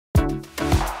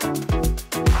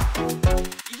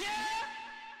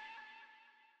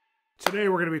Today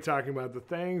we're going to be talking about the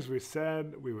things we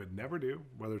said we would never do,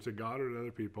 whether to God or to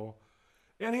other people.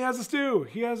 And he has us do.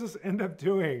 He has us end up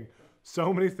doing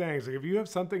so many things. Like if you have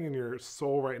something in your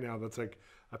soul right now that's like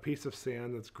a piece of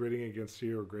sand that's gritting against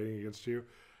you or grating against you,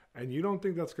 and you don't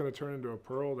think that's going to turn into a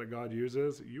pearl that God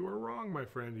uses, you are wrong, my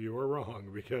friend. You are wrong.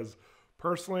 Because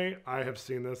personally, I have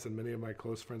seen this, and many of my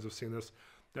close friends have seen this,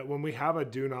 that when we have a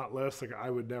do not list, like I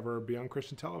would never be on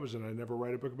Christian television. I'd never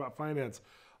write a book about finance.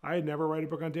 I'd never write a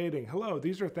book on dating. Hello,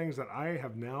 these are things that I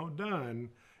have now done,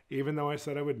 even though I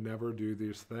said I would never do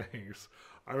these things.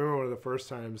 I remember one of the first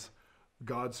times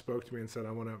God spoke to me and said,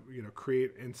 I want to,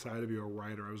 create inside of you a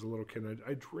writer. I was a little kid.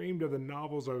 I dreamed of the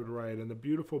novels I would write and the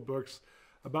beautiful books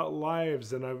about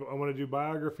lives. And I want to do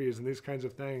biographies and these kinds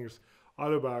of things,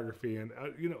 autobiography. And,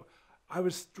 I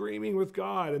was dreaming with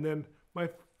God. And then my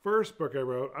first book I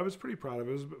wrote, I was pretty proud of it.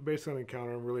 It was based on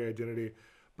encounter and really identity.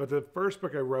 But the first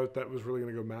book I wrote that was really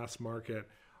going to go mass market,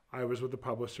 I was with the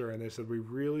publisher and they said, we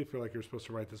really feel like you're supposed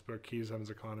to write this book, Keys to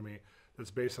Heaven's Economy, that's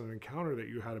based on an encounter that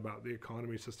you had about the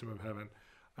economy system of heaven.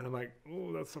 And I'm like,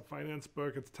 oh, that's a finance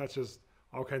book. It touches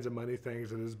all kinds of money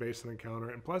things. It is based on encounter.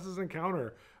 And plus it's an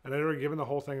encounter. And I'd already given the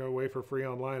whole thing away for free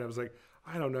online. I was like,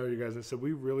 I don't know, you guys. I said,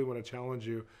 we really want to challenge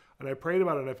you. And I prayed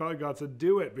about it and I felt like God said,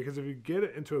 do it. Because if you get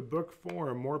it into a book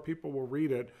form, more people will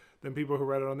read it than people who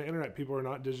read it on the internet. People are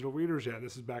not digital readers yet.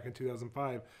 This is back in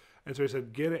 2005. And so he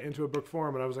said, get it into a book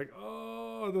form. And I was like,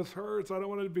 oh, this hurts. I don't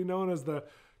want to be known as the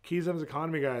Keys to Heaven's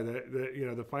Economy guy,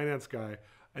 the finance guy.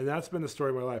 And that's been the story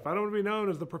of my life. I don't want to be known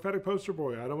as the prophetic poster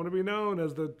boy. I don't want to be known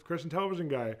as the Christian television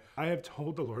guy. I have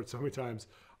told the Lord so many times,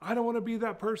 I don't want to be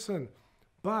that person.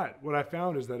 But what I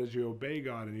found is that as you obey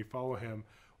God and you follow him,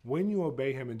 when you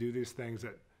obey him and do these things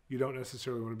that you don't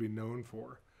necessarily want to be known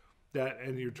for,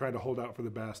 and you're trying to hold out for the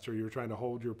best, or you're trying to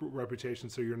hold your reputation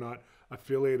so you're not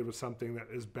affiliated with something that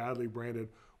is badly branded,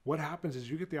 what happens is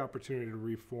you get the opportunity to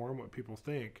reform what people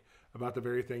think about the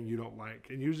very thing you don't like.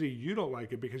 And usually you don't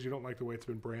like it because you don't like the way it's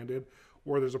been branded,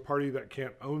 or there's a party that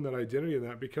can't own that identity in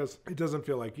that because it doesn't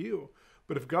feel like you.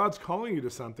 But if God's calling you to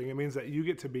something, it means that you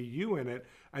get to be you in it,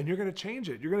 and you're going to change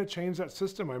it. You're going to change that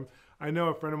system. I know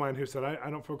a friend of mine who said, I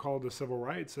don't feel called to civil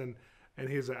rights, and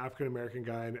he's an African-American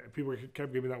guy, and people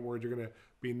kept giving that word, you're going to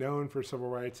be known for civil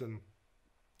rights, and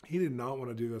he did not want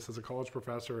to do this as a college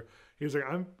professor. He was like,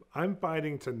 I'm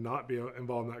fighting to not be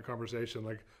involved in that conversation.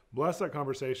 Like, bless that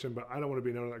conversation, but I don't want to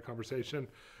be known in that conversation.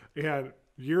 And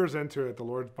years into it, the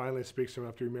Lord finally speaks to him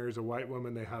after he marries a white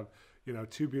woman. They have,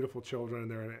 2 beautiful children,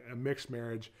 and they're in a mixed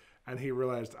marriage. And he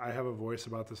realized, I have a voice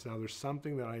about this now. There's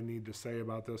something that I need to say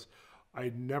about this.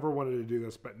 I never wanted to do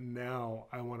this, but now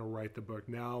I want to write the book.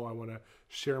 Now I want to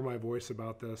share my voice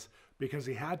about this, because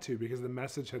he had to, because the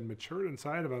message had matured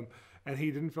inside of him, and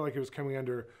he didn't feel like he was coming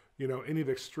under, any of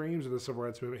the extremes of the civil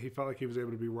rights movement. He felt like he was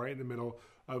able to be right in the middle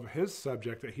of his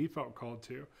subject that he felt called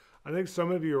to. I think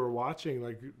some of you are watching,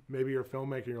 like maybe you're a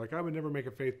filmmaker, you're like, I would never make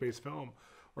a faith-based film.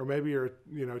 Or maybe you're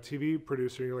a TV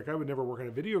producer, and you're like, I would never work on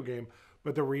a video game.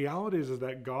 But the reality is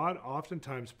that God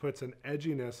oftentimes puts an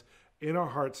edginess in our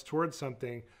hearts towards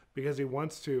something because he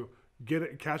wants to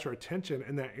catch our attention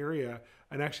in that area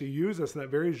and actually use us in that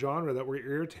very genre that we're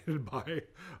irritated by.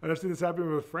 And I've seen this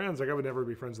happen with friends. Like, I would never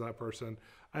be friends with that person.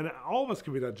 And all of us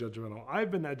can be that judgmental.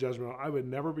 I've been that judgmental. I would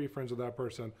never be friends with that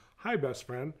person. Hi, best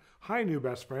friend. Hi, new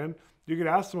best friend. You could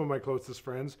ask some of my closest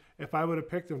friends if I would have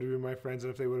picked them to be my friends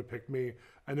and if they would have picked me.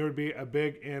 And there would be a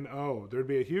big N-O. There would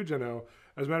be a huge N-O.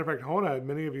 As a matter of fact, Hona,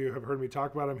 many of you have heard me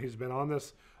talk about him. He's been on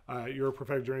this Your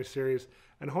Prophetic Journey series.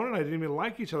 And Hona and I didn't even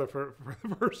like each other for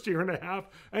the first year and a half.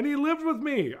 And he lived with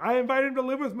me. I invited him to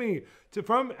live with me.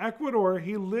 From Ecuador,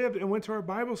 he lived and went to our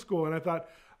Bible school. And I thought,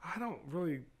 I don't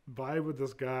really vibe with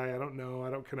this guy. I don't know.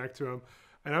 I don't connect to him.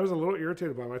 And I was a little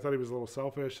irritated by him. I thought he was a little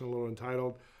selfish and a little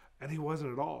entitled. And he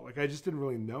wasn't at all. Like, I just didn't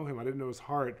really know him. I didn't know his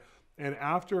heart. And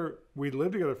after we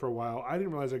lived together for a while, I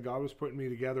didn't realize that God was putting me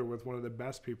together with one of the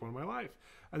best people in my life.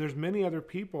 And there's many other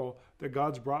people that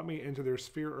God's brought me into their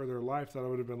sphere or their life that I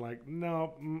would have been like,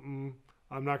 no,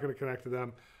 I'm not going to connect to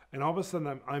them. And all of a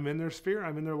sudden, I'm in their sphere,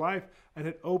 I'm in their life, and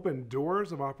it opened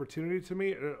doors of opportunity to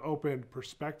me. It opened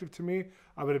perspective to me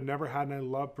I would have never had, and I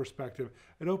love perspective.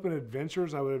 It opened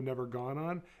adventures I would have never gone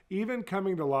on. Even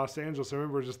coming to Los Angeles, I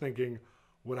remember just thinking,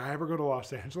 would I ever go to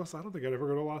Los Angeles? I don't think I'd ever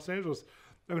go to Los Angeles.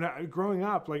 I mean, growing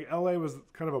up, like, LA was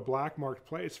kind of a black marked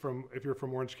place if you're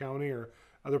from Orange County or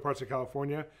other parts of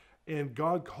California. And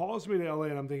God calls me to LA,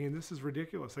 and I'm thinking, this is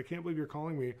ridiculous. I can't believe you're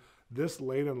calling me this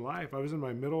late in life. I was in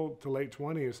my middle to late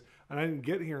 20s, and I didn't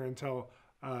get here until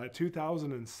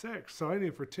 2006. So I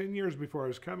knew for 10 years before I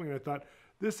was coming, and I thought,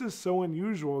 this is so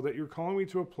unusual that you're calling me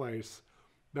to a place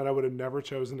that I would have never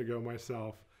chosen to go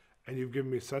myself. And you've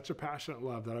given me such a passionate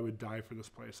love that I would die for this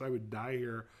place. I would die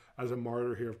here as a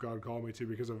martyr here if God called me to,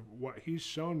 because of what he's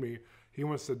shown me he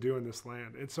wants to do in this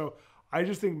land. And so I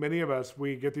just think many of us,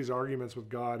 we get these arguments with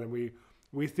God, and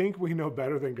we think we know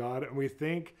better than God, and we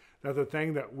think that the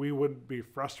thing that we would be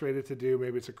frustrated to do,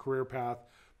 maybe it's a career path,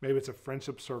 maybe it's a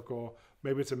friendship circle,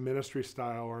 maybe it's a ministry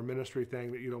style or a ministry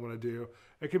thing that you don't want to do.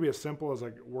 It could be as simple as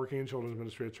like working in children's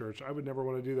ministry at church. I would never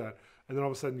want to do that. And then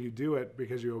all of a sudden you do it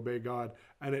because you obey God,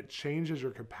 and it changes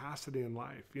your capacity in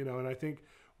life, you know. And I think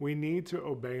we need to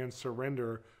obey and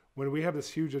surrender when we have this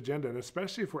huge agenda, and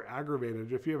especially if we're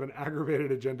aggravated. If you have an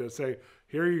aggravated agenda, say,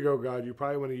 here you go, God, you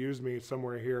probably want to use me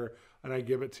somewhere here, and I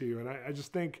give it to you. And I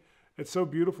just think it's so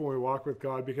beautiful when we walk with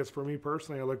God, because for me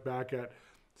personally, I look back at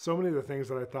so many of the things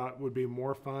that I thought would be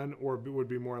more fun or would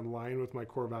be more in line with my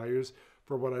core values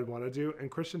for what I'd want to do. And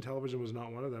Christian television was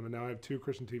not one of them. And now I have 2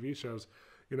 Christian TV shows,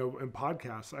 you know, and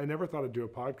podcasts. I never thought I'd do a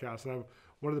podcast. And I'm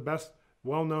one of the best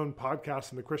well-known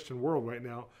podcasts in the Christian world right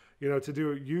now. You know, to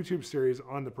do a YouTube series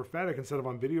on the prophetic instead of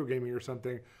on video gaming or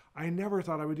something, I never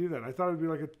thought I would do that. I thought I'd be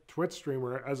like a Twitch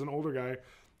streamer as an older guy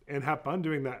and have fun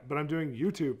doing that. But I'm doing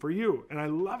YouTube for you, and I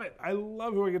love it. I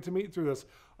love who I get to meet through this.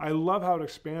 I love how it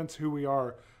expands who we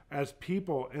are as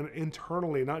people, and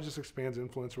internally, not just expands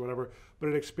influence or whatever, but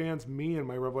it expands me and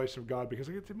my revelation of God, because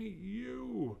I get to meet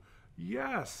you.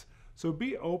 Yes. So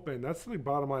be open. That's the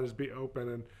bottom line, is be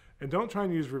open. And don't try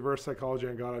and use reverse psychology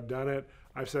on God. I've done it.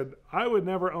 I've said, I would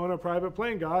never own a private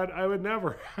plane, God. I would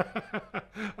never.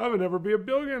 I would never be a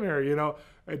billionaire. You know,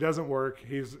 it doesn't work.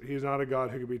 He's not a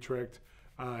God who can be tricked.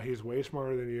 He's way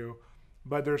smarter than you.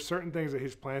 But there's certain things that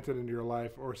he's planted into your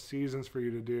life, or seasons for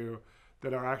you to do,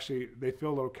 that are actually, they feel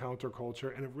a little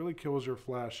counterculture, and it really kills your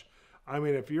flesh. I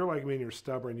mean, if you're like me and you're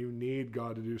stubborn, you need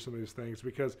God to do some of these things,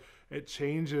 because it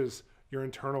changes your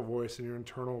internal voice and your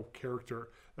internal character.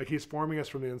 Like, he's forming us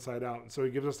from the inside out. And so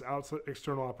he gives us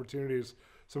external opportunities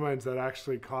sometimes that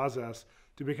actually cause us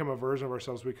to become a version of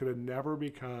ourselves we could have never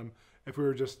become if we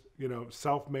were just, you know,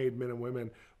 self-made men and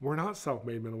women. We're not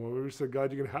self-made men and women. We said,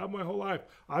 God, you can have my whole life.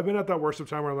 I've been at that worship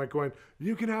time where I'm like going,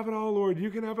 you can have it all, Lord.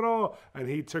 You can have it all. And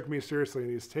he took me seriously,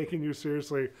 and he's taking you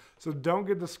seriously. So don't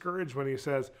get discouraged when he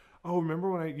says, oh,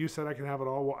 remember when you said I can have it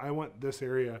all? Well, I want this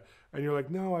area. And you're like,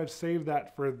 no, I've saved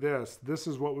that for this. This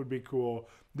is what would be cool.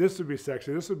 This would be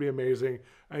sexy. This would be amazing.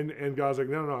 And God's like,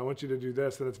 no, I want you to do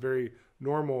this. And it's very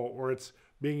normal, or it's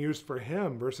being used for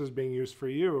him versus being used for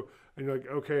you. And you're like,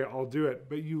 okay, I'll do it.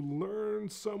 But you learn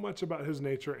so much about his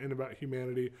nature and about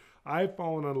humanity. I've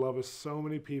fallen in love with so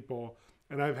many people,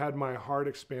 and I've had my heart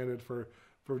expanded for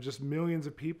just millions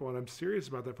of people. And I'm serious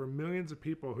about that, for millions of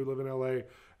people who live in LA,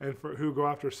 and for who go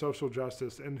after social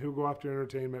justice and who go after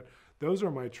entertainment. Those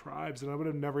are my tribes, and I would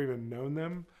have never even known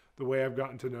them the way I've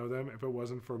gotten to know them if it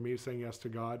wasn't for me saying yes to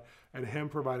God and him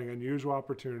providing unusual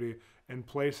opportunity in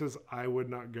places I would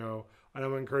not go. And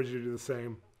I'm going to encourage you to do the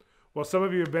same. Well, some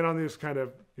of you have been on these kind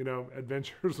of, you know,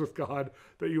 adventures with God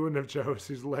that you wouldn't have chose.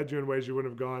 He's led you in ways you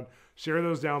wouldn't have gone. Share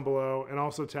those down below, and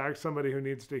also tag somebody who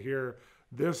needs to hear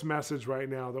this message right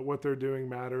now, that what they're doing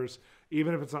matters,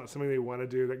 even if it's not something they want to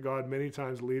do, that God many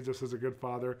times leads us as a good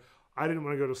father. I didn't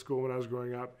want to go to school when I was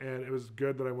growing up, and it was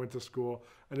good that I went to school.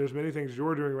 And there's many things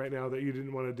you're doing right now that you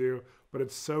didn't want to do, but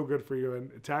it's so good for you.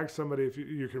 And tag somebody if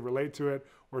you can relate to it,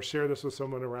 or share this with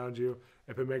someone around you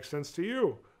if it makes sense to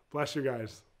you. Bless you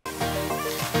guys.